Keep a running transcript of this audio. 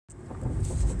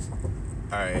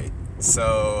Alright,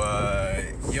 so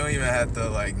you don't even have to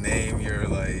like name your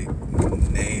like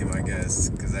name, I guess,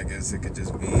 because I guess it could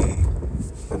just be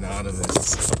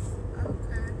anonymous.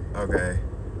 Okay. Okay.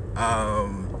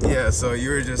 Yeah, so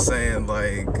you were just saying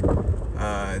like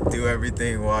do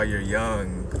everything while you're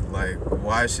young. Like,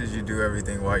 why should you do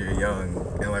everything while you're young?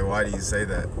 And like, why do you say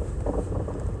that?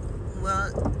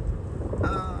 Well,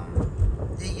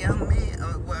 the young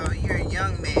man, well, you're a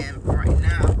young man right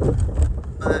now,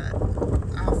 but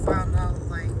I found out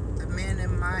like the men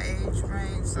in my age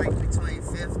range, like between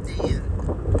 50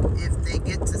 and if they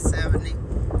get to 70,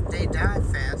 they die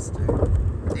faster.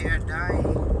 They are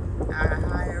dying at a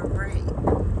higher rate.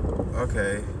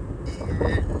 Okay.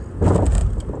 And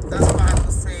that's why I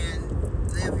was saying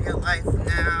live your life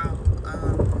now.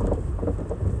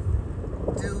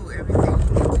 Do everything you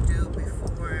need to do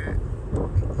before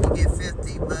you get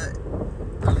 50, but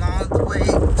along the way,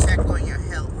 check on your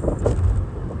health.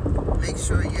 Make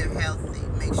sure you're healthy.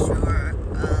 Make sure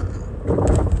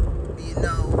you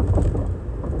know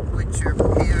what your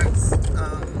parents,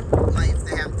 like if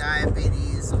they have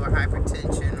diabetes or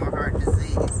hypertension or heart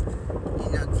disease,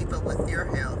 keep up with your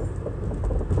health.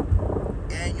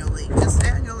 Annually,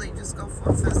 just go for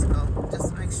a physical.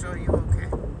 Just make sure you're okay.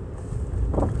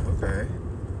 Okay.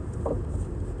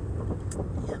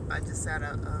 Yep, I just had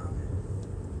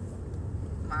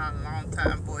my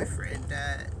longtime boyfriend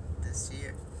died this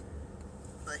year.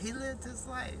 But he lived his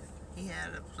life. He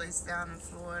had a place down in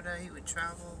Florida. He would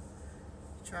travel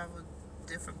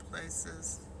different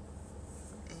places.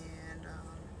 And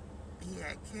he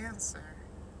had cancer.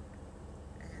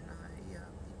 And he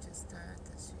just died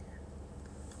this year.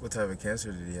 What type of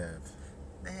cancer did he have?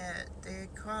 They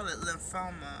call it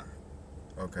lymphoma.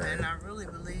 Okay. And I really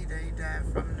believe that he died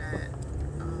from that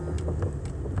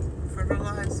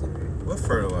fertilizer. What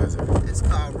fertilizer? It's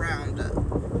called Roundup.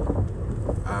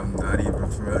 I'm not even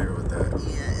familiar with that.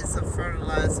 Yeah, it's a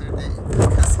fertilizer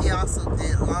because he also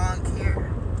did lawn care.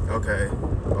 Okay.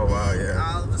 Oh wow, And yeah.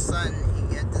 all of a sudden he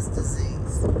got this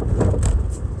disease.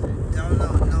 Don't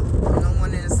know, no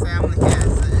one in his family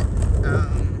has it.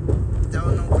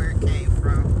 Don't know where it came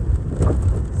from.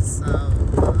 So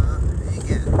it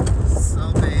got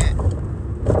so bad.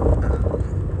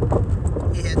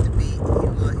 He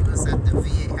was at the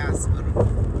VA hospital.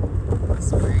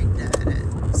 That's where he died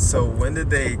at. So when did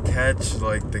they catch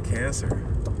like the cancer?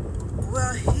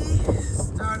 Well, he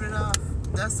started off.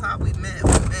 That's how we met.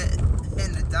 We met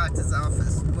in the doctor's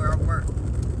office where I work.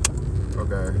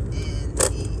 Okay. And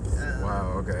he.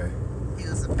 Wow. Okay. He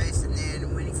was a patient there,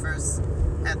 and when he first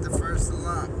had the first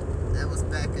lump, that was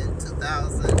back in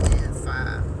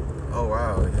 2005. Oh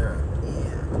wow. Yeah.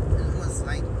 Yeah, it was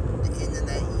like the end of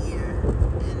that year,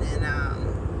 and then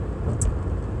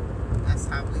that's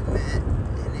how we met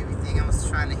and everything. I was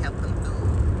trying to help him through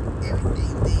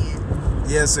everything then.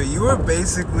 Yeah. So you were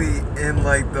basically in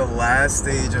like the last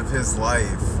stage of his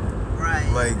life. Right.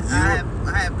 Like you.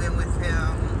 I have been with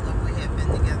him. We have been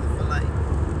together for like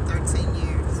 13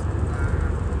 years.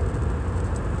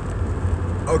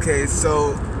 Okay.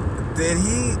 So did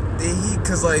he?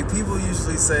 Because like people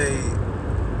usually say,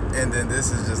 and then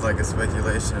this is just like a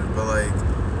speculation, but like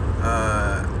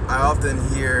I often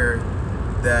hear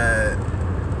that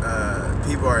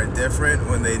people are different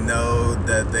when they know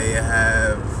that they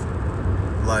have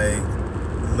like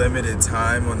limited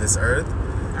time on this earth.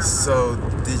 So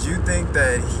did you think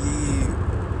that he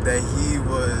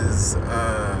was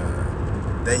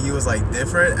like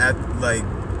different at like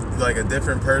a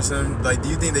different person? Like, do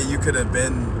you think that you could have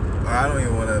been, or I don't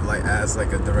even want to like ask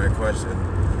like a direct question,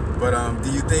 but do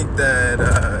you think that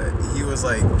he was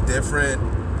like different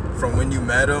from when you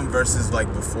met him versus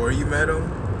like before you met him,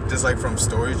 just like from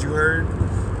stories you heard?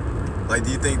 Like,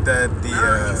 do you think that He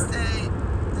stayed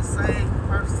the same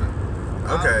person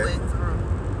all the way through.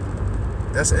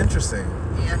 That's interesting.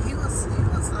 Yeah, he was a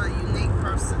unique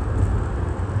person.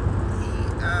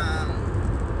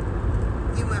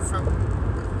 He went from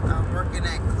working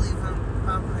at Cleveland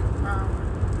Public Power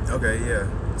Okay, yeah.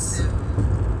 to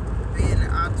being an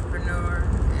entrepreneur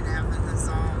and having his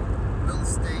own real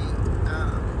estate.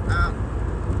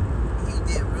 He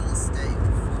did real estate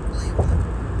for Cleveland.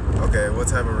 Okay, what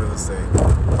type of real estate?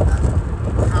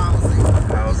 Housing.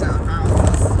 Housing.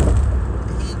 Houses.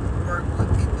 He worked with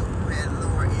people who had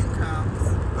lower incomes.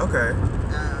 Okay.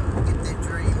 Get their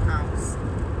dream house.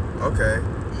 Okay.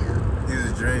 Yeah. He was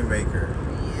a dream maker.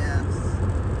 Yes.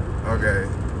 Okay.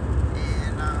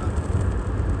 And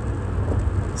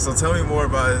So tell me more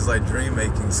about his like dream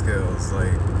making skills.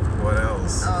 Like, what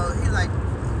else? I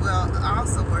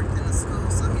also worked in the school,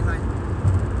 so he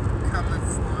coming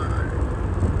for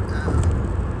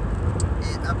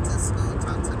up to school,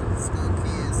 talk to the school kids.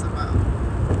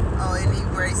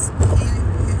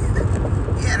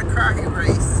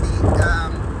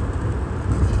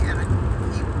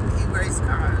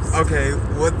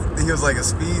 he was like a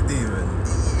speed demon.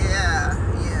 Yeah.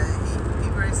 He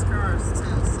raced cars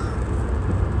too.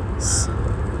 So.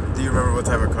 Do you remember what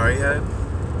type of car he had?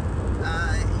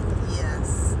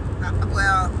 Yes.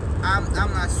 Well, I'm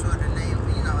not sure the name.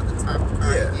 You know, the type of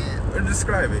car he had. Or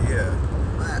describe it. Yeah.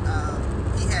 But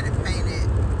he had it painted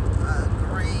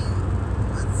green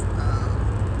with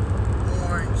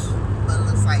orange, but it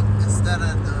looks like instead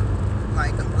of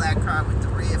like a black car with the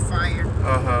red fire,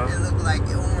 it looked like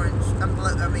orange.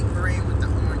 I mean green with the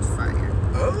orange fire.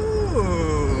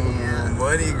 Oh, yeah,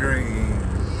 money green.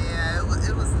 Yeah,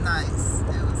 it was nice.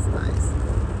 It was nice.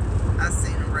 I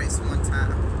seen him race one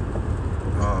time.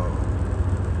 Oh.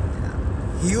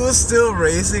 Yeah. He was still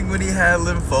racing when he had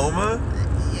lymphoma?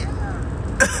 He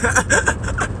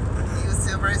was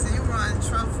still racing. He won a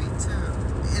trophy too.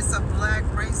 It's a black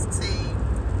race team.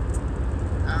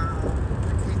 I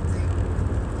can't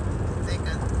think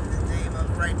of the name of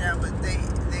it right now, but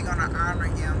they're gonna honor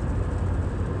him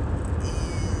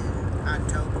in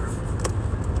October.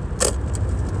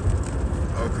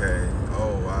 Okay.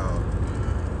 Oh wow.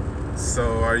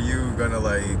 So are you gonna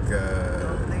like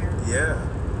Go there? Yeah.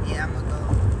 Yeah, I'm gonna go.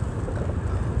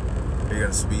 Are you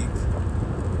gonna speak?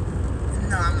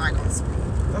 No, I'm not gonna speak.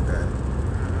 Okay.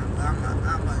 I'm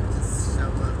gonna just show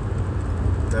up.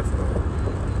 Definitely.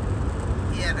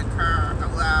 He had a car.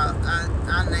 Well, I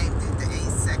named it the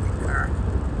 8-second car.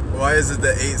 Why is it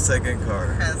the 8-second car?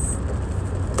 Because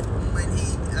when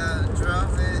he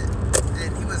drove it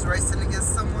and he was racing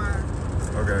against someone,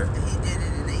 Okay. he did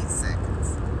it in 8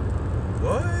 seconds.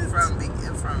 What? From the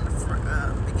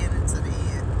beginning to the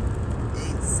end,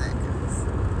 8 seconds.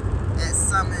 At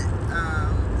Summit,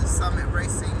 the Summit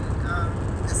Racing,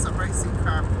 it's a racing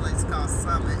car place called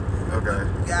Summit. Okay.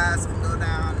 Guys can go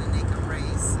down and they can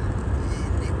race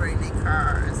and they bring their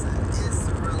cars. And it's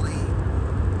really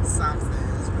something.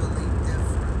 It's really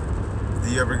different. Do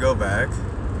you ever go back?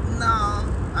 No,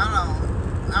 I don't.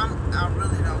 I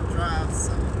really don't drive,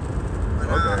 so. But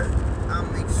Okay. I'll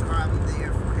make sure I'm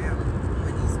there for him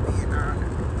when he's being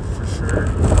honored. For sure.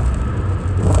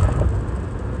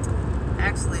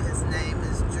 Actually, his name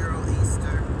is Gerald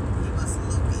Easter. He was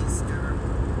Luke Easter.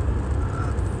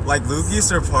 Like Luke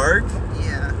Easter Park?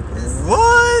 Yeah.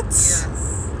 What? Yes.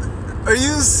 Are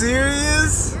you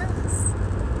serious? Yes.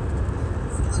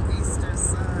 Luke Easter's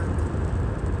son.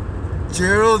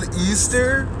 Gerald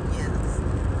Easter? Yes.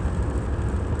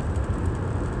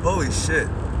 Holy shit.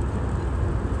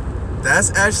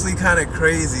 That's actually kind of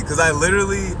crazy because I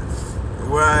literally,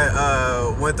 where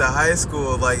I went to high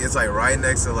school, like it's like right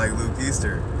next to like Luke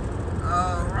Easter.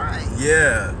 Oh, right.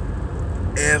 Yeah.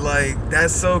 And like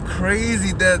that's so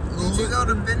crazy that. Did you go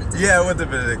to Benedictine? Yeah, I went to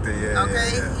Benedictine. Yeah. Okay,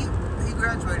 Yeah. he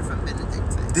graduated from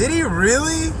Benedictine. Did he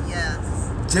really? Yes.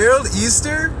 Gerald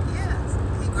Easter? Yes.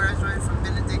 He graduated from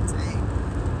Benedictine,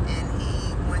 and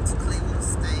he went to Cleveland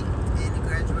State, and he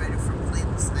graduated from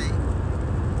Cleveland State.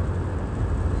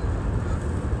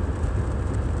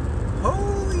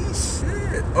 Holy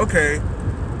shit.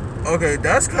 Okay,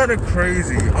 that's kind of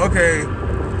crazy. Okay,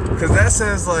 because that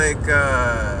says like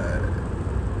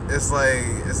it's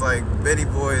like Benny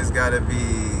Boy's got to be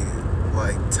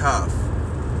like tough.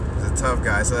 He's a tough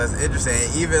guy, so that's interesting.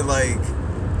 And even like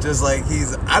just like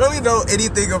I don't even know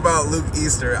anything about Luke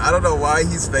Easter. I don't know why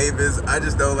he's famous. I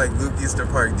just know like Luke Easter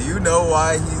Park. Do you know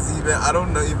why he's even? I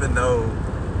don't know even know.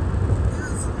 He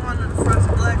was one of the first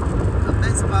black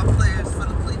baseball players for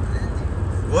the Cleveland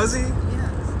Indians. Was he?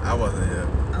 Yes. I wasn't him.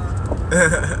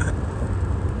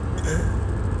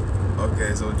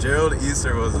 Okay, so Gerald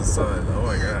Easter was his son. Oh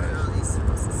my yeah, god. Gerald Easter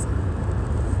was his son.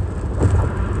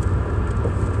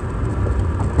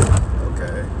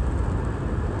 Okay.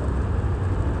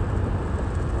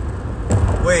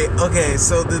 Wait, okay,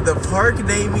 so did the park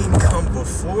naming come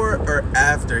before or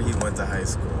after he went to high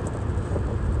school?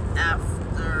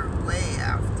 After, way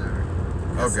after.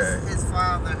 Okay. His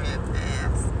father had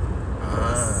passed.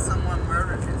 Someone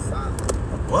murdered his father.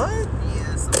 What?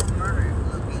 Yeah, someone murdered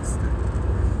Luke Easter.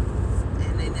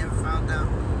 And they never found out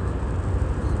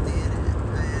who did it.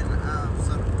 And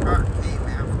so the park came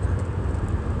after.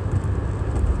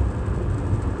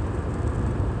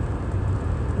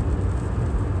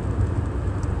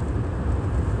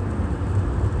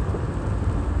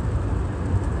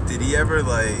 Did he ever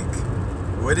like?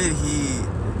 What did he?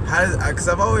 Because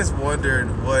I've always wondered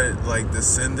what like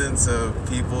descendants of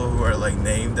people who are like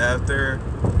named after,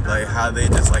 like how they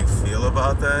just like feel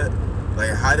about that.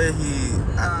 Like how did he?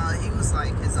 No, he was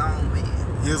like his own man.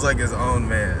 He was like his own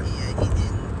man. Yeah, he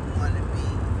didn't want to be,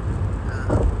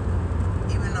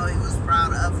 even though he was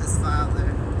proud of his father,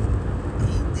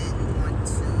 he didn't want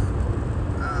to,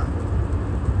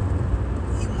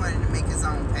 he wanted to make his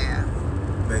own path.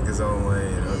 Make his own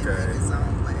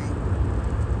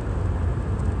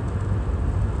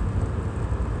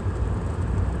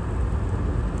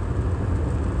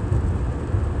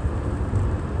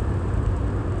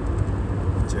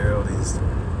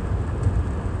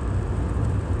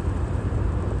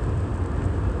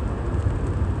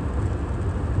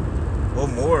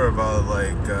more about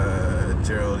like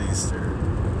Gerald Easter,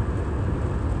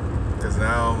 because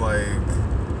now I'm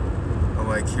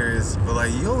like curious, but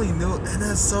like you only knew, and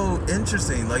that's so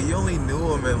interesting. Like you only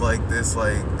knew him in like this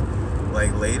like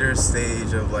later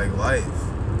stage of like life.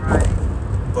 Right.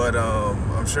 But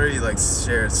I'm sure he like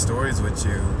shared stories with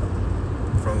you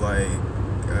from like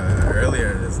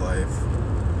earlier in his life.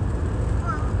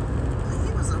 Well,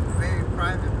 he was a very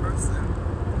private person.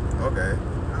 Okay,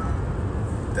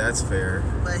 that's fair.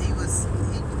 But he just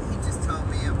told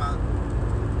me about,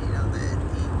 that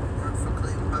he worked for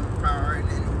Cleveland Public Power and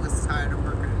then he was tired of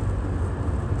working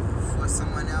for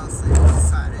someone else and he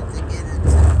decided to get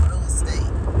into real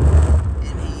estate.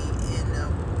 And he ended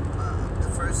up, the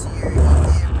first year he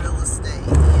did real estate,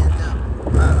 he ended up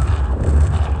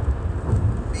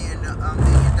being a $1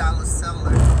 million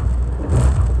seller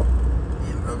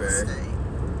in real estate.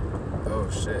 Oh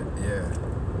shit, yeah.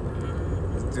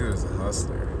 This dude is a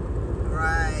hustler.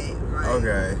 Right.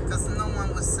 Okay. Because no one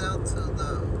would sell to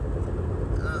the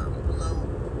low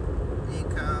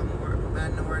income or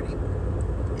minority,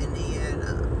 and he had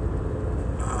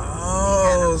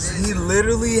he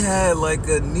literally had like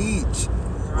a niche.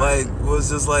 Right. Like was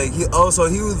just like so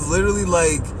he was literally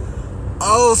like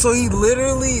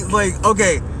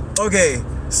okay.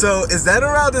 So is that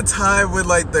around the time when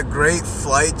like the Great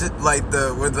Flight, when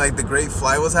the Great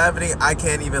Flight was happening? I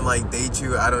can't even like date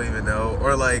you. I don't even know.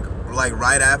 Or like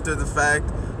right after the fact,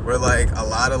 where like a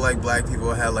lot of like black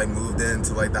people had like moved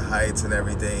into like the Heights and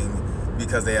everything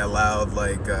because they allowed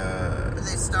like.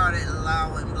 They started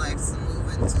allowing blacks to move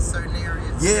into certain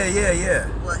areas. Yeah.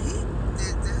 Well, he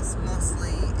did this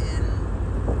mostly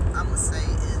I'm gonna say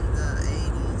in the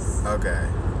 80s. Okay,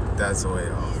 that's way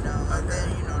off. And then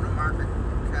the market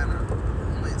kind of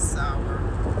went sour.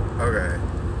 Okay.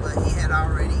 But he had a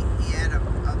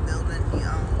building he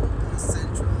owned on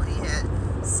Central. He had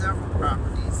several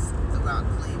properties throughout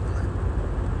Cleveland.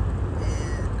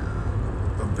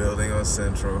 And A building on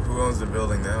Central. Who owns the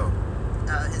building now?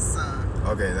 his son.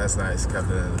 Okay, that's nice. Kept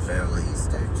it in the family. Gerald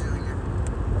Easter Jr.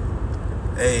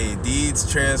 Hey,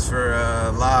 deeds transfer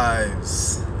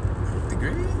lives.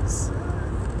 Degrees?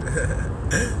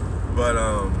 But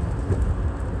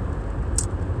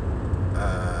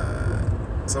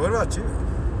so what about you?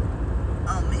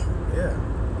 Oh, me? Yeah.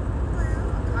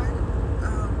 Well, I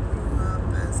grew up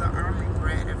as an Army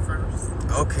brat at first.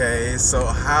 Okay, so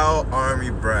how Army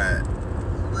brat?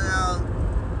 Well,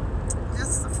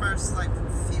 just the first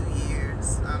few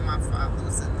years. My father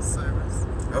was in the service.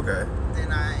 Okay. Then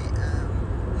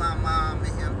my mom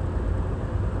and him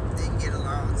didn't get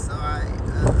along, so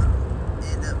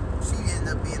she ended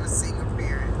up being a single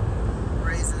parent,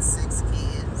 raising 6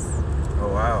 kids. Oh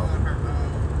wow. On her own.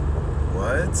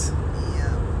 What?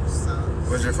 Yeah. So.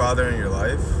 Was your father in your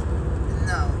life?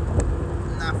 No,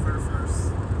 not for the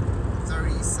first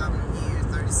 30-something years,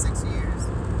 36 years.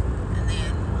 And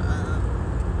then,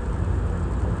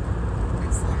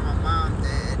 before my mom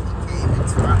died, he came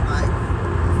into our life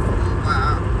for a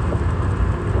while.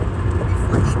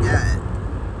 Before he died.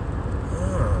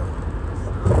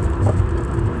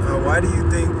 Why do you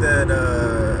think that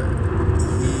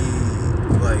he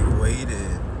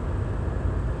waited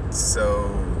so?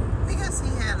 Because he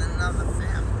had another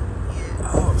family.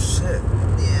 Yeah. Oh shit.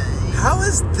 Yeah. How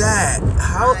is that?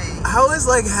 How is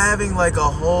having a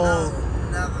whole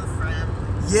Another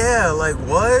family. Yeah,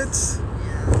 what?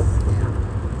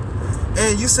 Yeah.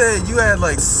 And you said you had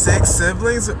 6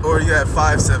 siblings, or you had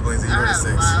 5 siblings and you were the 6? I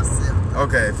have 5 siblings.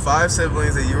 Okay, 5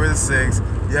 siblings and you were the 6.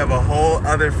 You have a whole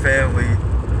other family.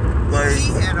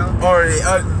 He had a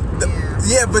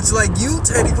yeah, but you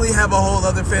technically have a whole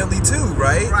other family too,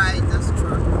 right? Right, that's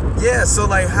true. Yeah, so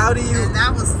how do you? And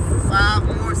that was 5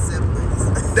 more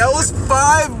siblings. That was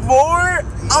 5 more?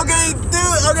 Yeah. Okay,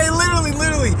 dude. Okay,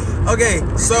 literally. Okay,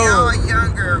 so they all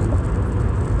younger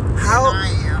how than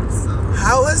I am. So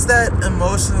how has that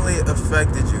emotionally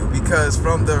affected you? Because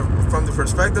from the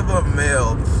perspective of a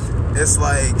male, it's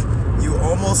you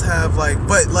almost have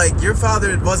but your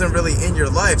father wasn't really in your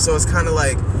life, so it's kind of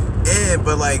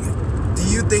but do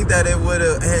you think that it would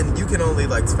have, and you can only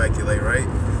speculate, right?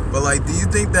 But do you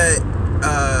think that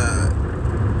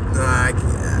I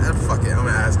can't, fuck it, I'm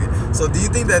gonna ask it. So do you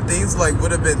think that things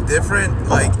would have been different,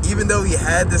 even though he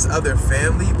had this other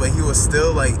family, but he was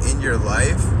still in your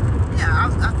life?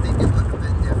 Yeah, I think it would have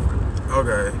been different.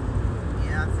 Okay.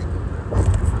 Yeah, I think it would have been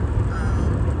different.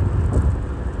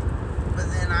 But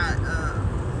then I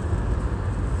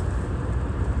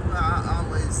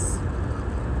always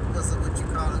was what you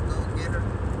call a go-getter.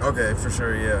 Okay, for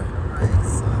sure, yeah. Right,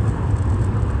 so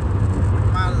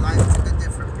my life took a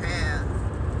different path,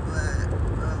 but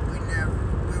we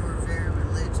were very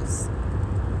religious.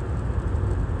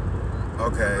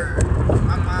 Okay.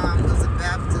 My mom was a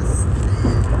Baptist,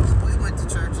 and we went to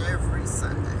church every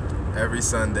Sunday. Every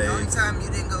Sunday. The only time you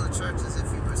didn't go to church is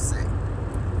if you were sick.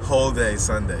 Whole day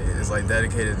Sunday is like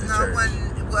dedicated to church.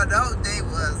 Well, the whole day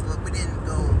was, but we didn't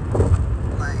go,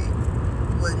 like,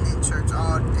 wasn't in church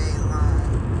all day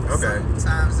long. Okay.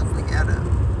 Sometimes if we had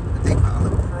what they call a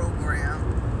program,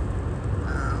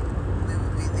 we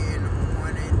would be there in the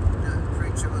morning. The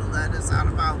preacher would let us out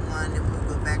about 1, and we'd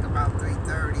go back about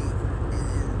 3:30, and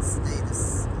then stay to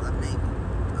maybe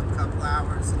a couple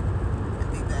hours and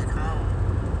be back home.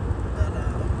 But,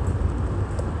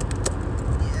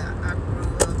 yeah, I grew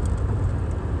up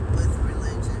with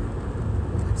religion,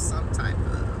 with some type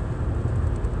of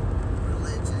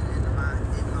religion in my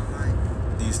life.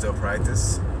 Do you still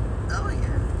practice? Oh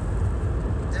yeah,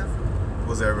 definitely.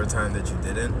 Was there ever a time that you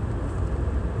didn't?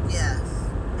 Yes.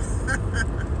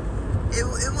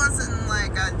 It wasn't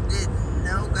like I didn't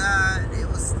know God. It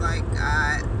was like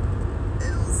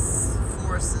it was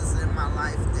forces in my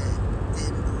life that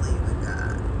didn't believe in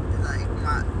God. Like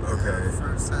my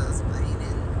first husband, he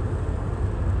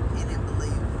didn't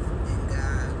believe in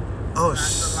God. Oh,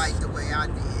 not like the way I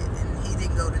did, and he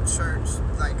didn't go to church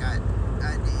like I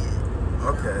did.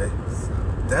 Okay. So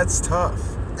That's tough.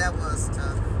 that was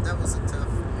tough. That was a tough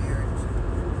marriage.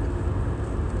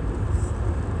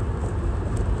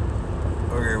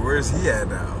 Okay, where's he at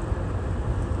now?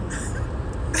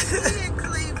 He in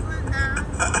Cleveland now.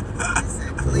 He's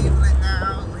in Cleveland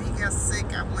now. When he got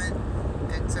sick, I went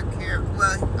and took care of.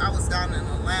 Well, I was down in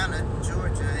Atlanta,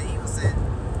 Georgia, and he was in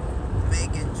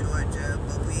Macon, Georgia.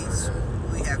 But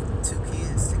we have 2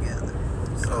 kids together.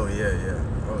 So Oh yeah.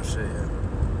 Oh shit, yeah.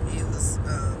 he was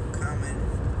coming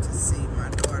to see my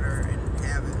daughter and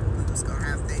we was gonna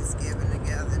have Thanksgiving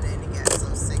together. And then he got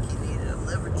so sick he needed a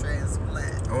liver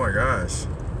transplant. Oh my gosh.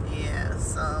 Yeah,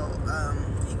 so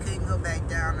he couldn't go back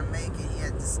down to Macon. He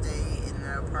had to stay in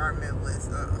an apartment with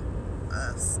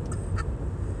us,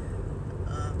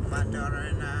 my daughter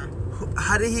and I.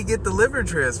 How did he get the liver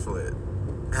transplant?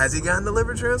 Has he gotten the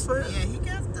liver transplant? Yeah, he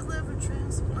got the liver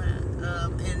transplant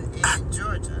in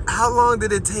Georgia. How long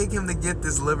did it take him to get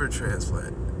this liver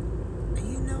transplant?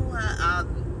 You know what?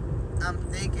 I'm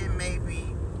thinking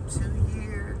maybe 2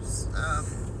 years.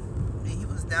 He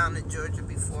was down in Georgia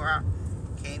before I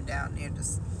came down there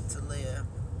to live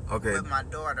with my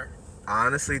daughter. I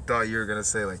honestly thought you were gonna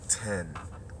say like 10.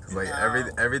 Cause like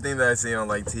No. everything that I see on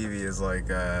like TV is like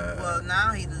Well,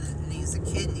 now he needs a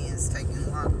kidney. It's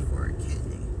taking longer for a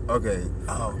kidney. okay.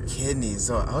 Oh, kidneys.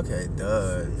 So okay,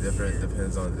 duh. Different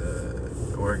depends on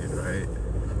the organ, right?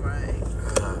 Right.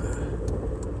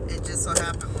 It just so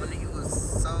happened when he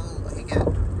got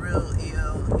real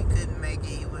ill. He couldn't make it.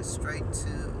 He went straight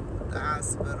to the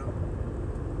hospital,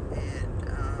 and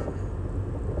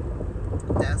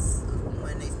that's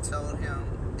when they told him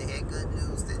they had good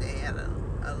news that they had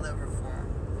a liver for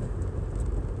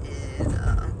him,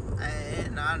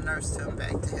 and I nursed him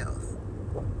back to health.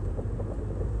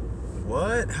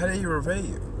 What? How did he repay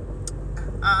you?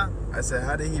 I said,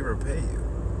 how did he repay you?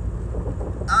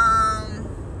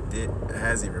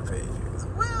 Has he repaid you?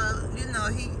 Well,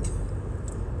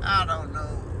 I don't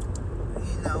know.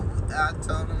 I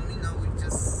told him, we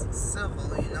just civil,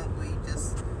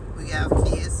 we have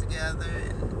kids together,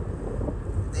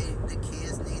 and the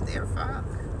kids need their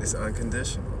father. It's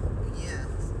unconditional. Yes.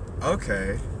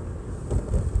 Okay.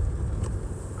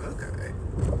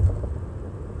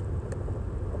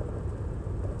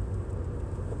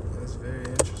 That's very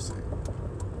interesting.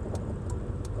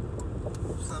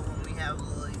 So when we have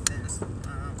little events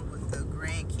with the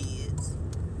grandkids,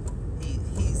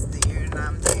 he's there and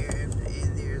I'm there, and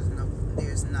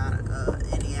there's not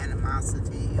any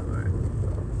animosity or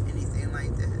anything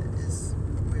like that.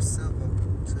 We're civil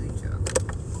to each other.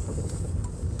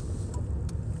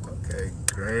 Okay,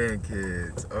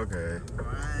 grandkids. Okay.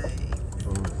 Right.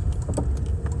 Ooh.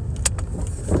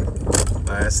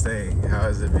 Last thing, how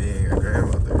is it being a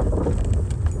grandmother?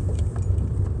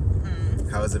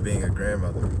 How is it being a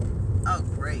grandmother? Oh,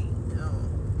 great. Oh,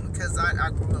 because I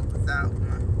grew up without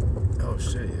one. Oh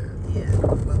shit, yeah. Yeah, I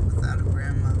grew up without a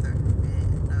grandmother,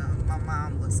 and my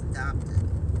mom was adopted.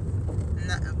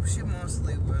 She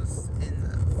mostly was in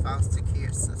the foster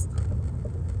care system,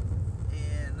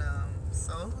 and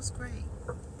so it was great.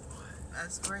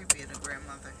 That's great being a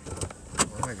grandmother.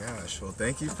 Oh my gosh. Well,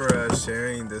 thank you for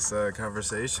sharing this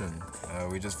conversation.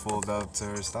 We just pulled up to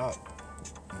her stop.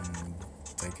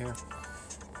 Take care.